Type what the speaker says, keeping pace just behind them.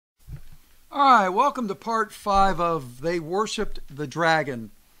All right, welcome to part 5 of They Worshipped the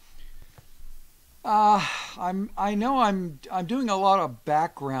Dragon. I know I'm doing a lot of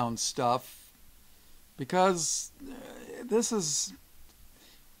background stuff because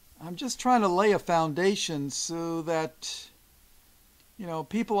I'm just trying to lay a foundation so that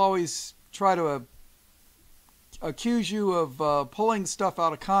people always try to accuse you of pulling stuff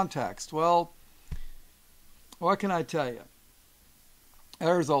out of context. Well, what can I tell you?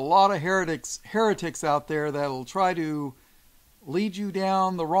 There's a lot of heretics out there that'll try to lead you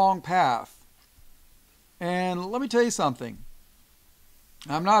down the wrong path. And let me tell you something.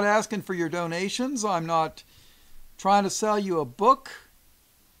 I'm not asking for your donations. I'm not trying to sell you a book.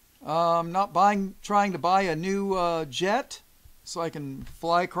 I'm not trying to buy a new jet so I can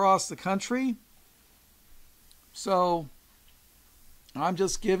fly across the country. So I'm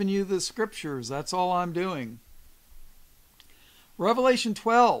just giving you the scriptures. That's all I'm doing. Revelation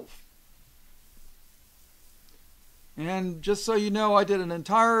 12. And just so you know, I did an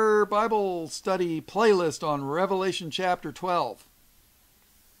entire Bible study playlist on Revelation chapter 12.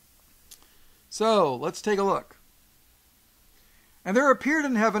 So, let's take a look. And there appeared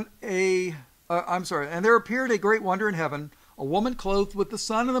in heaven and there appeared a great wonder in heaven, a woman clothed with the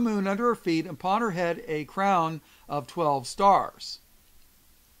sun and the moon under her feet, and upon her head a crown of 12 stars.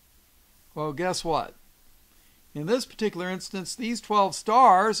 Well, guess what? In this particular instance, these 12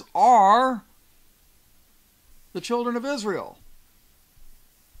 stars are the children of Israel.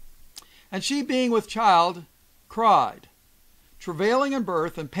 And she, being with child, cried, travailing in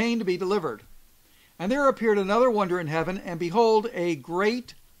birth and pain to be delivered. And there appeared another wonder in heaven, and behold, a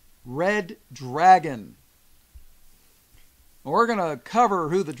great red dragon. We're going to cover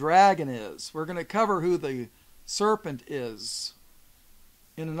who the dragon is. We're going to cover who the serpent is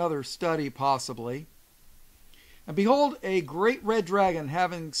in another study, possibly. And behold, a great red dragon,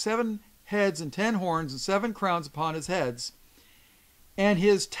 having 7 heads and 10 horns and 7 crowns upon his heads. And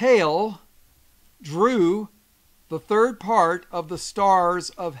his tail drew the 3rd part of the stars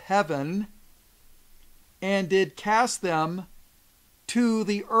of heaven, and did cast them to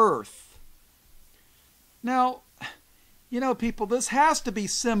the earth. Now, people, this has to be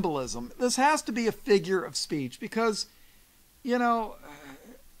symbolism. This has to be a figure of speech, because,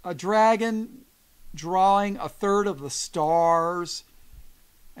 a dragon drawing a 1/3 of the stars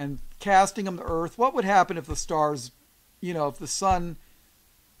and casting them to earth. What would happen if the stars, if the sun,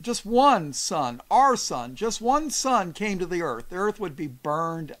 just one sun, our sun, just one sun came to the earth? The earth would be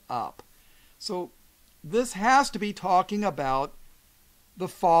burned up. So this has to be talking about the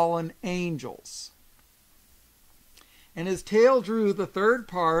fallen angels. And his tail drew the 3rd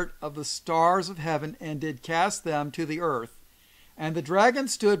part of the stars of heaven, and did cast them to the earth. And the dragon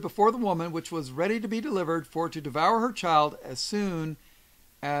stood before the woman, which was ready to be delivered, for to devour her child as soon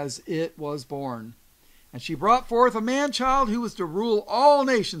as it was born. And she brought forth a man-child, who was to rule all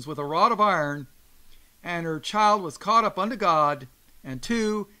nations with a rod of iron. And her child was caught up unto God, and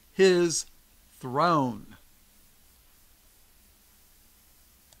to his throne.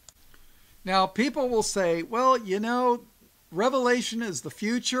 Now, people will say, well, Revelation is the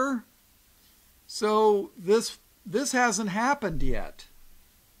future, so this hasn't happened yet.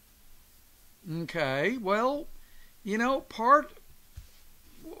 Okay, well, didn't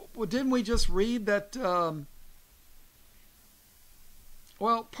we just read that,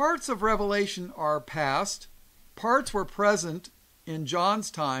 parts of Revelation are past, parts were present in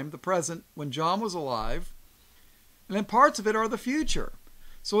John's time, the present, when John was alive, and then parts of it are the future.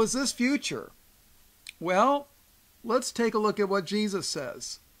 So is this future? Well, let's take a look at what Jesus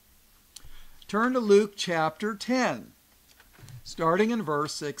says. Turn to Luke chapter 10, starting in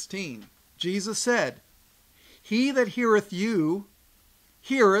verse 16. Jesus said, "He that heareth you,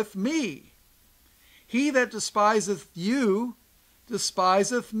 heareth me. He that despiseth you,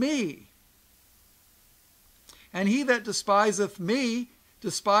 despiseth me. And he that despiseth me,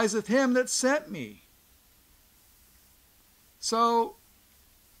 despiseth him that sent me." So,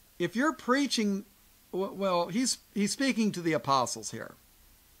 if you're preaching, well, he's speaking to the apostles here.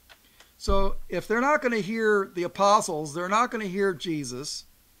 So if they're not going to hear the apostles, they're not going to hear Jesus.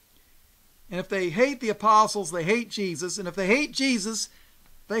 And if they hate the apostles, they hate Jesus. And if they hate Jesus,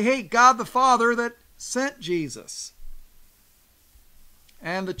 they hate God the Father that sent Jesus.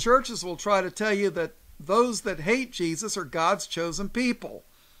 And the churches will try to tell you that those that hate Jesus are God's chosen people.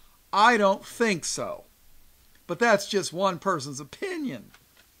 I don't think so. But that's just one person's opinion.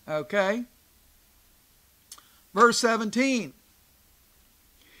 Okay? Verse 17.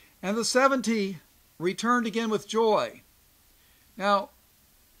 And the 70 returned again with joy. Now,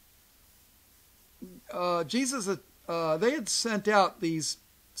 Jesus, they had sent out these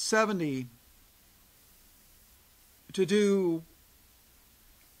 70 to do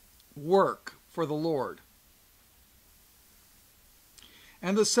work for the Lord.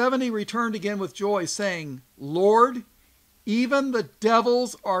 And the 70 returned again with joy, saying, Lord, even the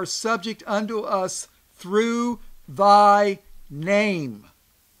devils are subject unto us through thy name.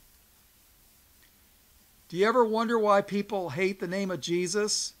 Do you ever wonder why people hate the name of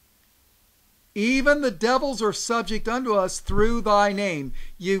Jesus? Even the devils are subject unto us through thy name.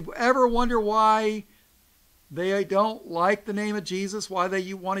 You ever wonder why they don't like the name of Jesus? Why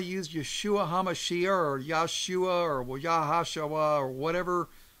they want to use Yeshua HaMashiach or Yahshua or Yahashua or whatever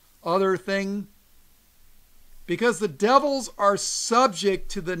other thing? Because the devils are subject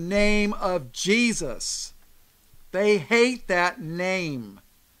to the name of Jesus. They hate that name.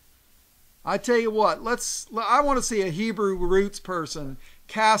 I tell you what, I want to see a Hebrew roots person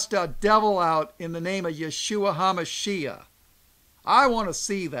cast a devil out in the name of Yeshua HaMashiach. I want to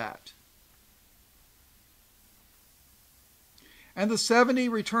see that. And the 70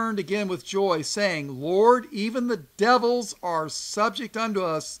 returned again with joy, saying, Lord, even the devils are subject unto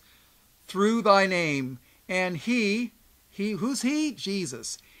us through thy name. And who's he?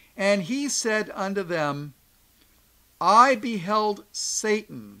 Jesus. And he said unto them, I beheld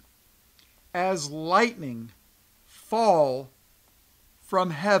Satan as lightning fall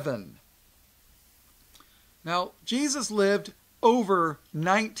from heaven. Now, Jesus lived over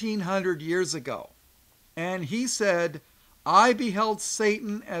 1900 years ago, and he said, I beheld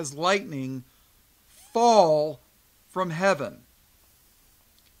Satan as lightning fall from heaven.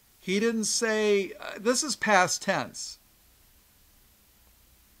 He didn't say, this is past tense.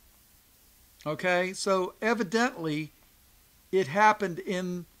 Okay, so evidently it happened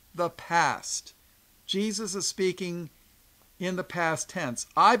in the past. Jesus is speaking in the past tense.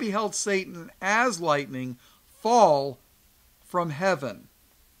 I beheld Satan as lightning fall from heaven.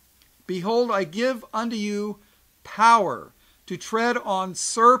 Behold, I give unto you power to tread on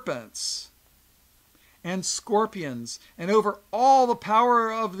serpents and scorpions, and over all the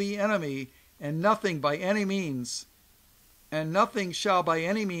power of the enemy, and nothing shall by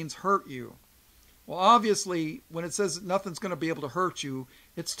any means hurt you. Well, obviously, when it says nothing's going to be able to hurt you,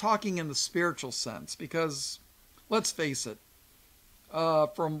 it's talking in the spiritual sense, because, let's face it,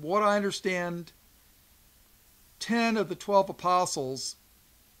 from what I understand, 10 of the 12 apostles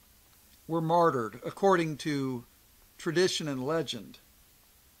were martyred, according to tradition and legend.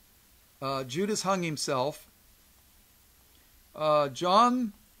 Judas hung himself.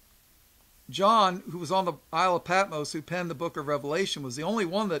 John, who was on the Isle of Patmos, who penned the book of Revelation, was the only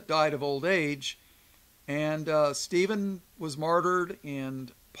one that died of old age. And Stephen was martyred,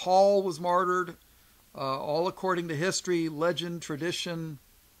 and Paul was martyred, all according to history, legend, tradition.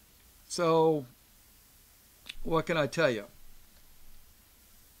 So, what can I tell you?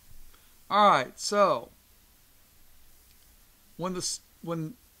 All right, so let's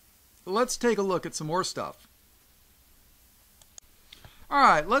take a look at some more stuff. All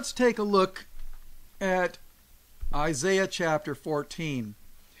right, let's take a look at Isaiah chapter 14.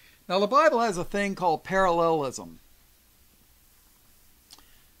 Now, the Bible has a thing called parallelism.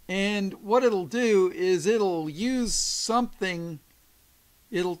 And what it'll do is it'll use something,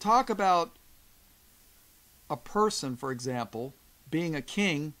 it'll talk about a person, for example, being a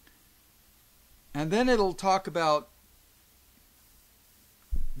king, and then it'll talk about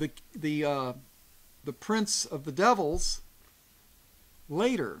the prince of the devils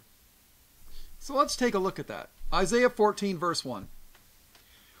later. So let's take a look at that. Isaiah 14 verse 1.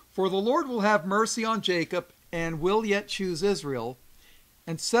 For the Lord will have mercy on Jacob, and will yet choose Israel,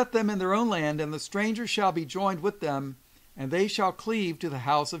 and set them in their own land, and the stranger shall be joined with them, and they shall cleave to the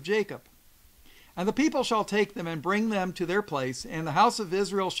house of Jacob. And the people shall take them and bring them to their place, and the house of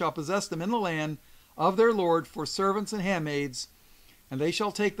Israel shall possess them in the land of their Lord for servants and handmaids, and they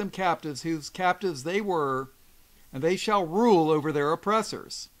shall take them captives, whose captives they were, and they shall rule over their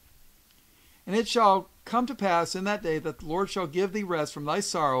oppressors. And it shall come to pass in that day that the Lord shall give thee rest from thy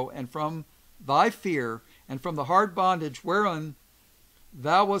sorrow, and from thy fear, and from the hard bondage wherein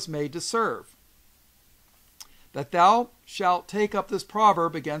thou wast made to serve. That thou shalt take up this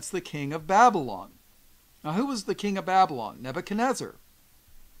proverb against the king of Babylon. Now, who was the king of Babylon? Nebuchadnezzar.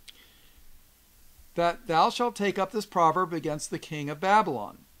 That thou shalt take up this proverb against the king of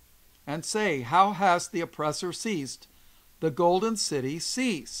Babylon, and say, how hast the oppressor ceased? The golden city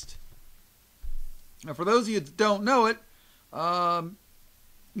ceased. Now, for those of you that don't know it,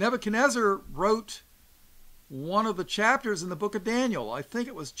 Nebuchadnezzar wrote one of the chapters in the book of Daniel. I think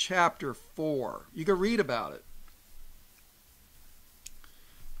it was chapter 4. You can read about it.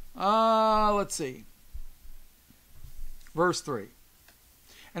 Let's see. Verse 3.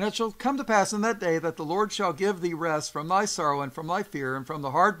 And it shall come to pass in that day that the Lord shall give thee rest from thy sorrow and from thy fear and from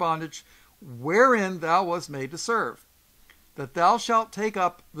the hard bondage wherein thou wast made to serve, that thou shalt take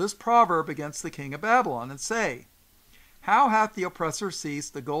up this proverb against the king of Babylon, and say, How hath the oppressor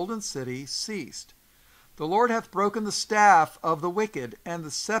ceased, the golden city ceased? The Lord hath broken the staff of the wicked and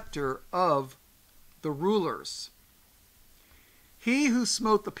the scepter of the rulers. He who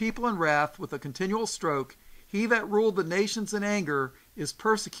smote the people in wrath with a continual stroke, he that ruled the nations in anger, is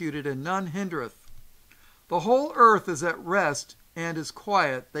persecuted, and none hindereth. The whole earth is at rest and is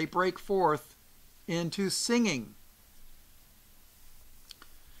quiet. They break forth into singing.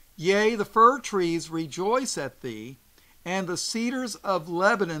 Yea, the fir trees rejoice at thee, and the cedars of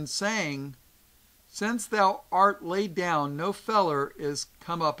Lebanon saying, Since thou art laid down, no feller is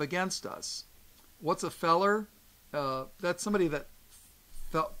come up against us. What's a feller? That's somebody that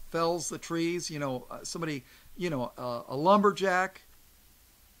fells the trees, somebody, a lumberjack.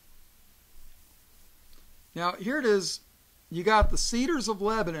 Now, here it is. You got the cedars of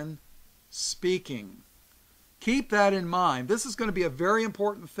Lebanon speaking. Keep that in mind. This is going to be a very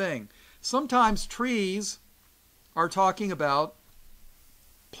important thing. Sometimes trees are talking about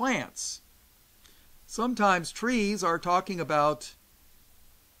plants. Sometimes trees are talking about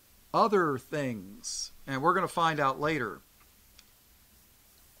other things. And we're going to find out later.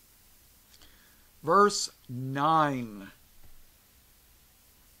 Verse 9.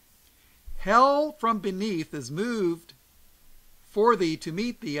 Hell from beneath is moved for thee to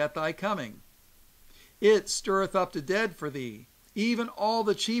meet thee at thy coming. It stirreth up the dead for thee, even all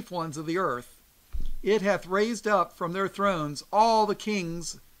the chief ones of the earth. It hath raised up from their thrones all the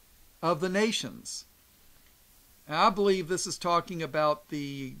kings of the nations. And I believe this is talking about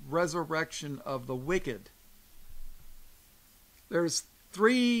the resurrection of the wicked. There's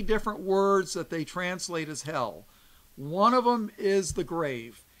 3 different words that they translate as hell. One of them is the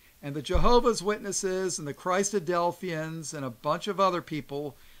grave. And the Jehovah's Witnesses and the Christadelphians and a bunch of other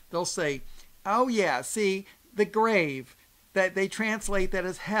people, they'll say, oh yeah, see, the grave, that they translate that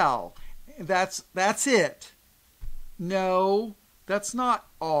as hell. That's it. No, that's not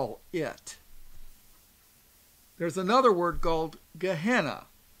all it. There's another word called Gehenna,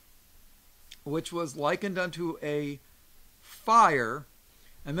 which was likened unto a fire.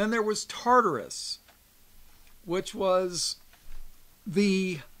 And then there was Tartarus, which was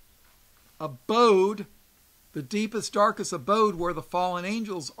the abode, the deepest, darkest abode where the fallen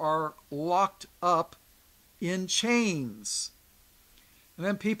angels are locked up in chains. And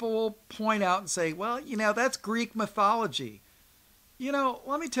then people will point out and say, well, that's Greek mythology.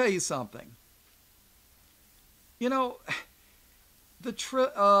 Let me tell you something. The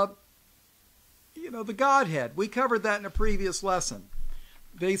Godhead, we covered that in a previous lesson.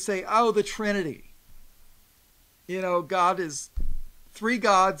 They say, oh, the Trinity. God is three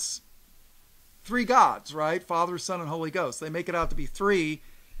gods, right? Father, Son, and Holy Ghost. They make it out to be 3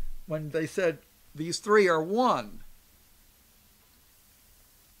 when they said these 3 are one.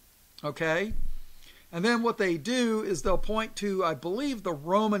 Okay? And then what they do is they'll point to, I believe, the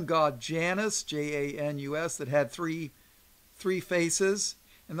Roman god Janus, Janus, that had three faces.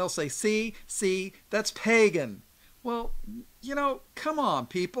 And they'll say, see, that's pagan. Well, come on,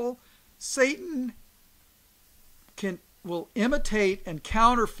 people. Satan will imitate and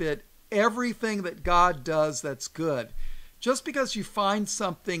counterfeit everything that God does that's good. Just because you find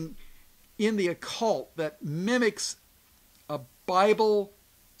something in the occult that mimics a Bible,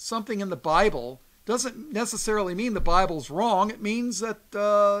 something in the Bible, doesn't necessarily mean the Bible's wrong. It means that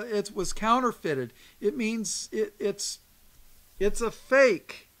it was counterfeited. It means it's a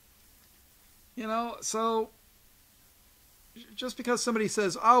fake. So just because somebody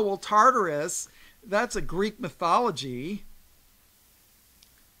says, oh, well, Tartarus, that's a Greek mythology,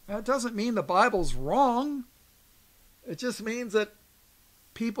 that doesn't mean the Bible's wrong. It just means that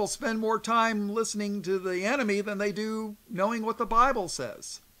people spend more time listening to the enemy than they do knowing what the Bible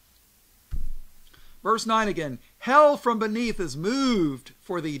says. Verse 9 again. Hell from beneath is moved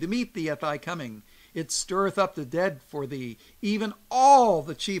for thee to meet thee at thy coming. It stirreth up the dead for thee, even all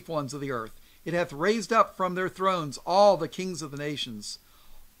the chief ones of the earth. It hath raised up from their thrones all the kings of the nations.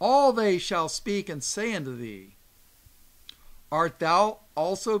 All they shall speak and say unto thee, Art thou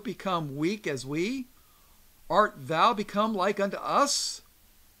also become weak as we? Art thou become like unto us?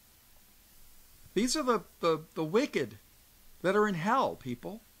 These are the wicked that are in hell,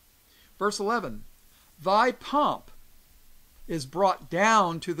 people. Verse 11. Thy pomp is brought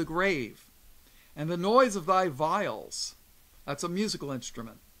down to the grave, and the noise of thy viols. That's a musical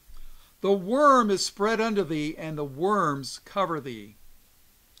instrument. The worm is spread unto thee, and the worms cover thee.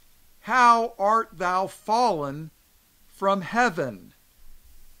 How art thou fallen from heaven?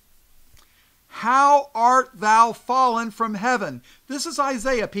 How art thou fallen from heaven? This is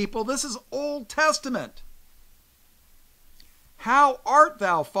Isaiah, people. This is Old Testament. How art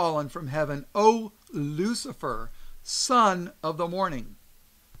thou fallen from heaven, O Lucifer, son of the morning?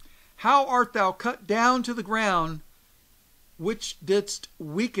 How art thou cut down to the ground, which didst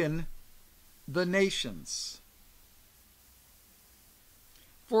weaken the nations?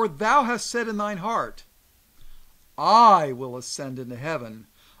 For thou hast said in thine heart, I will ascend into heaven.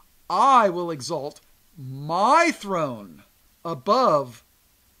 I will exalt my throne above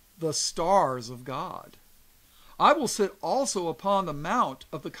the stars of God. I will sit also upon the mount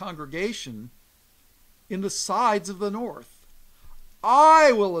of the congregation in the sides of the north.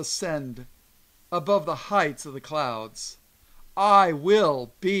 I will ascend above the heights of the clouds. I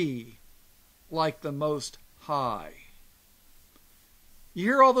will be like the Most High. You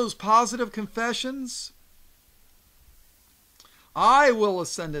hear all those positive confessions? I will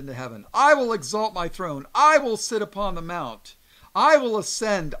ascend into heaven. I will exalt my throne. I will sit upon the mount. I will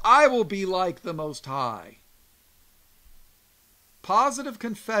ascend. I will be like the Most High. Positive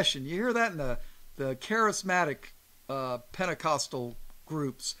confession. You hear that in the charismatic Pentecostal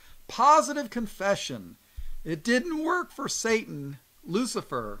groups. Positive confession. It didn't work for Satan,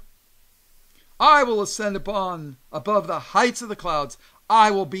 Lucifer. I will ascend above the heights of the clouds. I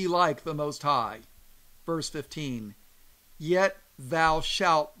will be like the Most High. Verse 15. Yet thou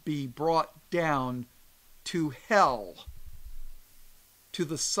shalt be brought down to hell, to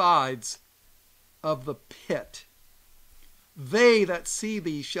the sides of the pit. They that see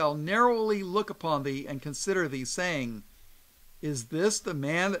thee shall narrowly look upon thee and consider thee, saying, Is this the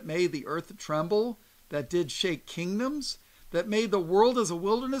man that made the earth to tremble, that did shake kingdoms, that made the world as a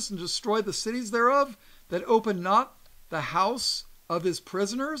wilderness and destroyed the cities thereof, that opened not the house of his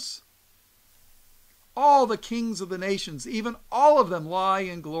prisoners? All the kings of the nations, even all of them, lie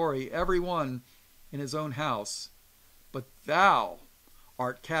in glory, every one in his own house. But thou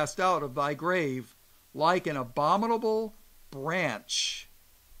art cast out of thy grave like an abominable branch.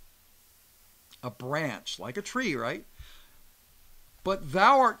 A branch, like a tree, right? But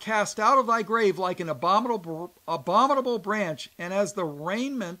thou art cast out of thy grave like an abominable branch, and as the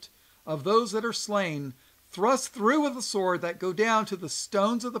raiment of those that are slain, thrust through with the sword, that go down to the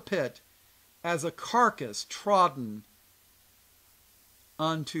stones of the pit, as a carcass trodden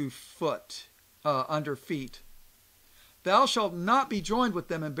under feet. Thou shalt not be joined with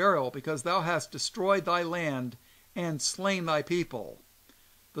them in burial, because thou hast destroyed thy land and slain thy people.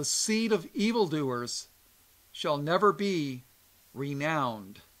 The seed of evildoers shall never be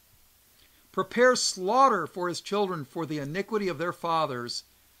renowned. Prepare slaughter for his children for the iniquity of their fathers,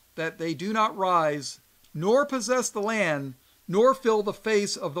 that they do not rise, nor possess the land, nor fill the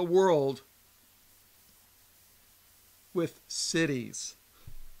face of the world with cities.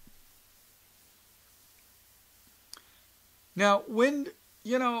 Now, when,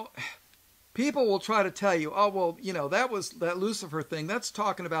 people will try to tell you, oh, well, that Lucifer thing, that's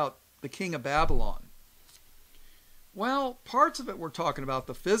talking about the king of Babylon. Well, parts of it we're talking about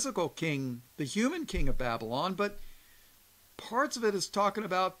the physical king, the human king of Babylon, but parts of it is talking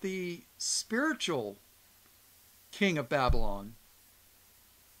about the spiritual king of Babylon.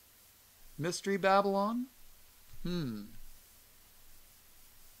 Mystery Babylon?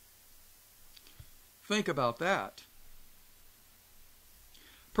 Think about that.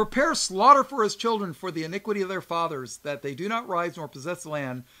 Prepare slaughter for his children for the iniquity of their fathers, that they do not rise nor possess the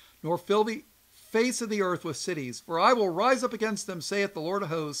land, nor fill the face of the earth with cities. For I will rise up against them, saith the Lord of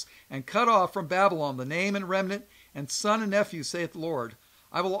hosts, and cut off from Babylon the name and remnant, and son and nephew, saith the Lord.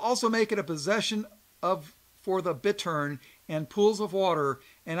 I will also make it a possession for the bittern and pools of water,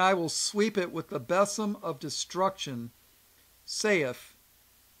 and I will sweep it with the besom of destruction, saith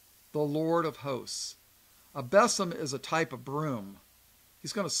the Lord of hosts. A besom is a type of broom.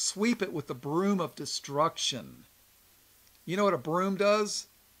 He's going to sweep it with the broom of destruction. You know what a broom does?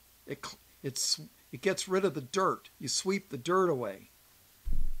 It gets rid of the dirt. You sweep the dirt away.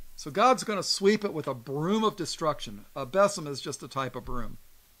 So God's going to sweep it with a broom of destruction. A besom is just a type of broom.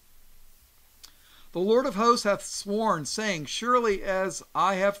 The Lord of hosts hath sworn, saying, Surely as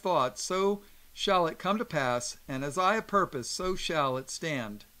I have thought, so shall it come to pass, and as I have purposed, so shall it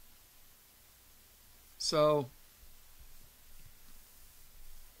stand. So,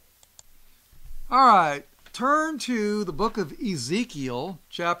 all right, turn to the book of Ezekiel,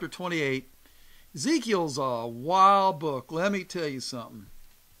 chapter 28. Ezekiel's a wild book. Let me tell you something.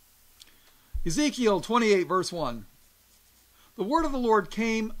 Ezekiel 28, verse 1. The word of the Lord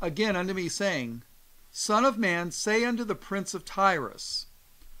came again unto me, saying, Son of man, say unto the prince of Tyrus,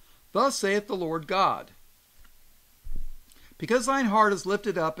 Thus saith the Lord God, Because thine heart is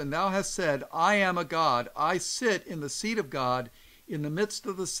lifted up, and thou hast said, I am a God, I sit in the seat of God, in the midst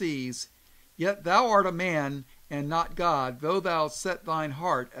of the seas, yet thou art a man, and not God, though thou set thine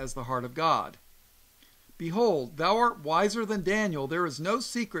heart as the heart of God. Behold, thou art wiser than Daniel, there is no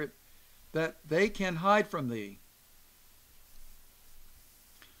secret that they can hide from thee.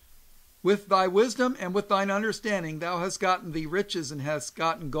 With thy wisdom and with thine understanding thou hast gotten thee riches, and hast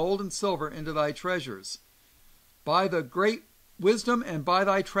gotten gold and silver into thy treasures. By the great wisdom and by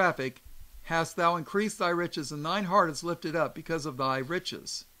thy traffic hast thou increased thy riches, and thine heart is lifted up because of thy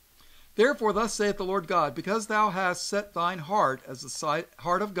riches. Therefore thus saith the Lord God, because thou hast set thine heart as the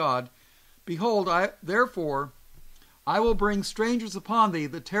heart of God, behold, therefore I will bring strangers upon thee,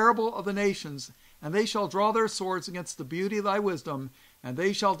 the terrible of the nations, and they shall draw their swords against the beauty of thy wisdom, and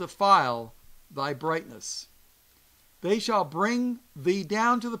they shall defile thy brightness. They shall bring thee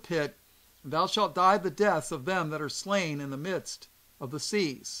down to the pit, and thou shalt die the deaths of them that are slain in the midst of the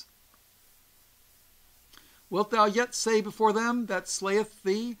seas. Wilt thou yet say before them that slayeth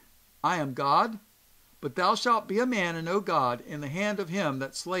thee, I am God? But thou shalt be a man and no God in the hand of him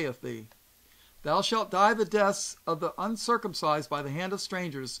that slayeth thee. Thou shalt die the deaths of the uncircumcised by the hand of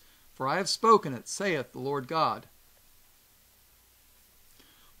strangers, for I have spoken it, saith the Lord God.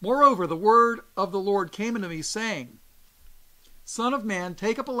 Moreover, the word of the Lord came unto me, saying, Son of man,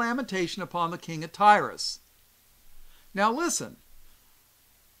 take up a lamentation upon the king of Tyrus. Now listen,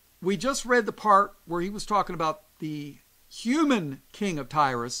 we just read the part where he was talking about the human king of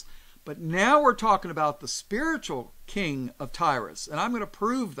Tyrus, but now we're talking about the spiritual king of Tyrus, and I'm going to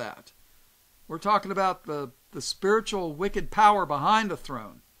prove that. We're talking about the spiritual wicked power behind the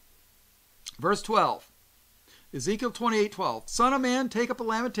throne. Verse 12. Ezekiel 28:12. Son of man, take up a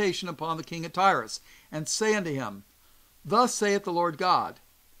lamentation upon the king of Tyrus, and say unto him, Thus saith the Lord God,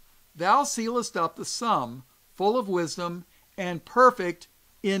 Thou sealest up the sum, full of wisdom, and perfect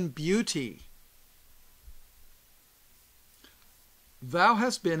in beauty. Thou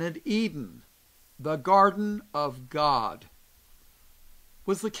hast been in Eden, the garden of God.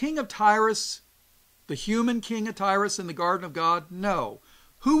 Was the king of Tyrus, the human king of Tyrus, in the garden of God? No.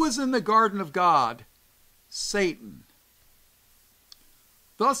 Who was in the garden of God? Satan.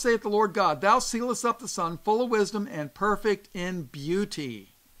 Thus saith the Lord God, Thou sealest up the sun, full of wisdom and perfect in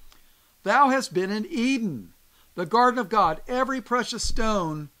beauty. Thou hast been in Eden, the garden of God. Every precious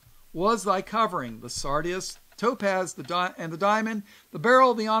stone was thy covering, the sardius, topaz, and the diamond, the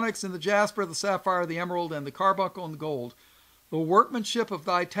beryl, the onyx, and the jasper, the sapphire, the emerald, and the carbuncle, and the gold. The workmanship of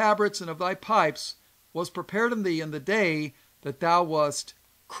thy tabrets and of thy pipes was prepared in thee in the day that thou wast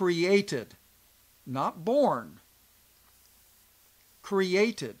created, not born,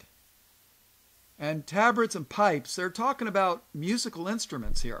 created. And tabrets and pipes, they're talking about musical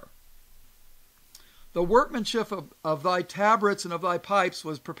instruments here. The workmanship of thy tabrets and of thy pipes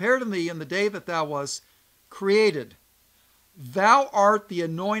was prepared in thee in the day that thou wast created. Thou art the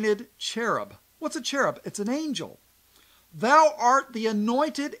anointed cherub. What's a cherub? It's an angel. Thou art the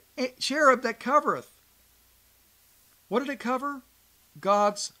anointed cherub that covereth. What did it cover?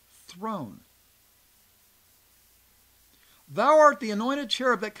 God's throne. Thou art the anointed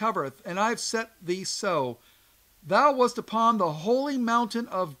cherub that covereth, and I have set thee so. Thou wast upon the holy mountain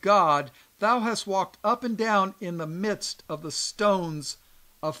of God. Thou hast walked up and down in the midst of the stones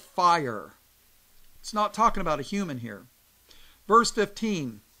of fire. It's not talking about a human here. Verse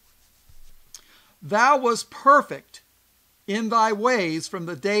 15. Thou wast perfect in thy ways from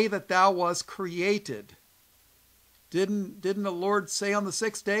the day that thou wast created. Didn't the Lord say on the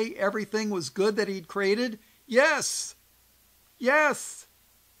sixth day everything was good that he'd created? Yes. Yes.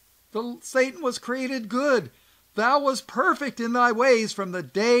 Satan was created good. Thou wast perfect in thy ways from the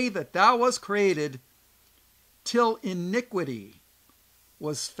day that thou wast created till iniquity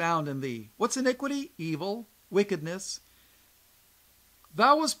was found in thee. What's iniquity? Evil, wickedness.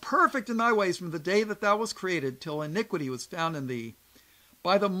 Thou wast perfect in thy ways from the day that thou wast created till iniquity was found in thee.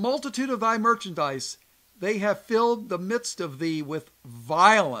 By the multitude of thy merchandise they have filled the midst of thee with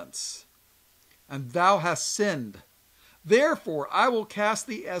violence, and thou hast sinned. Therefore I will cast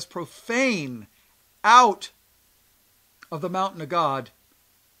thee as profane out of the mountain of God,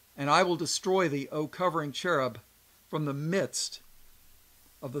 and I will destroy thee, O covering cherub, from the midst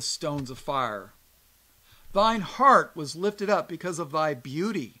of the stones of fire. Thine heart was lifted up because of thy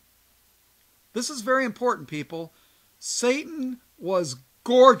beauty. This is very important, people. Satan was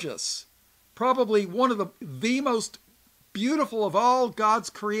gorgeous, probably one of the most beautiful of all God's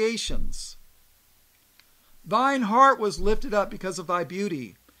creations. Thine heart was lifted up because of thy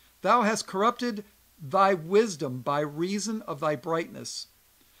beauty. Thou hast corrupted thy wisdom by reason of thy brightness.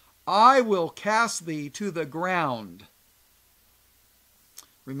 I will cast thee to the ground.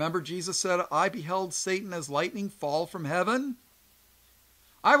 Remember, Jesus said, I beheld Satan as lightning fall from heaven.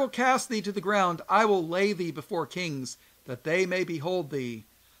 I will cast thee to the ground. I will lay thee before kings, that they may behold thee.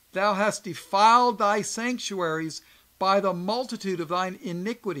 Thou hast defiled thy sanctuaries by the multitude of thine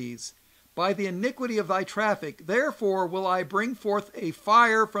iniquities, by the iniquity of thy traffic. Therefore will I bring forth a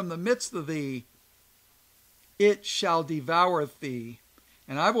fire from the midst of thee. It shall devour thee,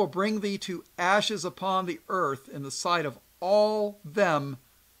 and I will bring thee to ashes upon the earth in the sight of all them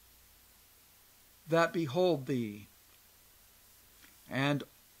that behold thee. And,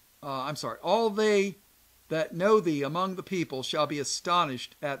 all they that know thee among the people shall be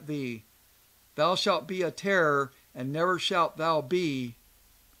astonished at thee. Thou shalt be a terror, and never shalt thou be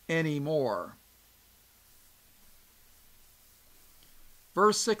any more.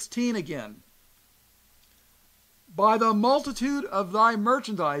 Verse 16 again. By the multitude of thy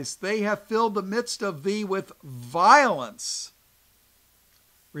merchandise they have filled the midst of thee with violence.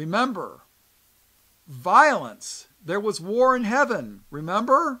 Remember, violence. There was war in heaven.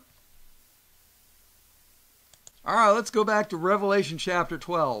 Remember? All right, let's go back to Revelation chapter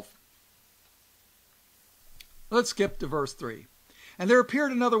 12. Let's skip to verse 3. And there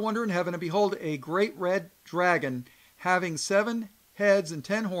appeared another wonder in heaven, and behold, a great red dragon, having 7 heads and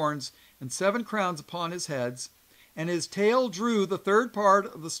 10 horns, and 7 crowns upon his heads. And his tail drew the 3rd part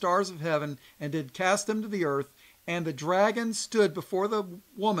of the stars of heaven, and did cast them to the earth. And the dragon stood before the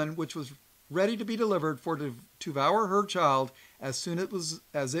woman, which was ready to be delivered, for to devour her child as soon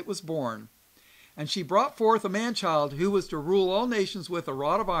as it was born. And she brought forth a man-child, who was to rule all nations with a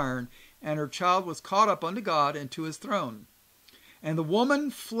rod of iron, and her child was caught up unto God and to his throne. And the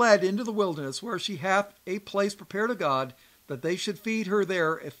woman fled into the wilderness, where she hath a place prepared of God, that they should feed her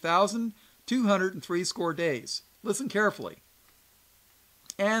there 1,260 days. Listen carefully.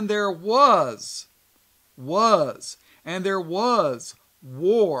 And there was war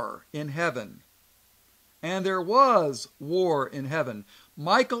in heaven. And there was war in heaven.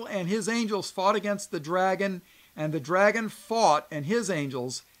 Michael and his angels fought against the dragon, and the dragon fought and his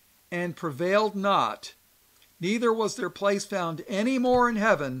angels, and prevailed not. Neither was their place found any more in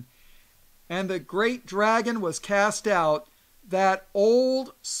heaven. And the great dragon was cast out, that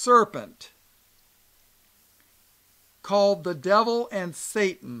old serpent, called the devil and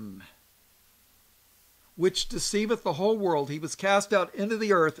Satan, which deceiveth the whole world. He was cast out into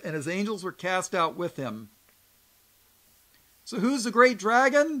the earth, and his angels were cast out with him. So who's the great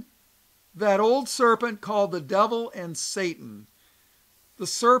dragon? That old serpent called the devil and Satan. The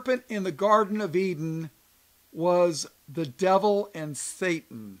serpent in the Garden of Eden was the devil and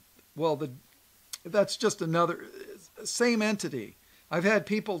Satan. Well, that's just another, same entity. I've had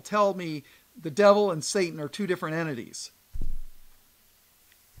people tell me the devil and Satan are 2 different entities.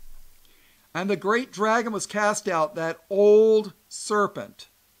 And the great dragon was cast out, that old serpent.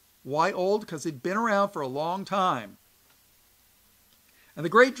 Why old? Because he'd been around for a long time. And the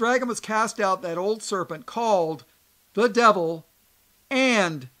great dragon was cast out, that old serpent, called the devil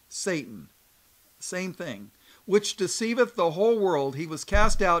and Satan. Same thing. Which deceiveth the whole world. He was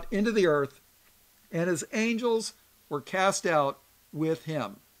cast out into the earth, and his angels were cast out with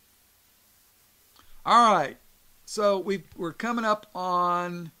him. All right. So we're coming up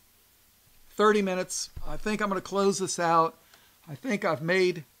on 30 minutes. I think I'm going to close this out. I think I've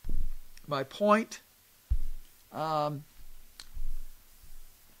made my point. I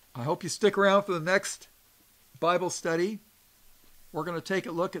hope you stick around for the next Bible study. We're going to take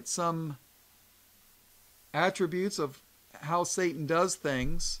a look at some attributes of how Satan does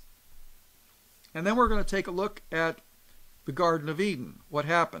things. And then we're going to take a look at the Garden of Eden, what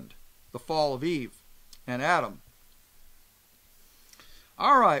happened, the fall of Eve and Adam.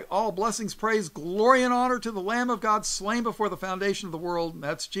 All right, all blessings, praise, glory, and honor to the Lamb of God slain before the foundation of the world.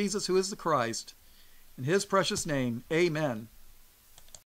 That's Jesus, who is the Christ. In his precious name, amen.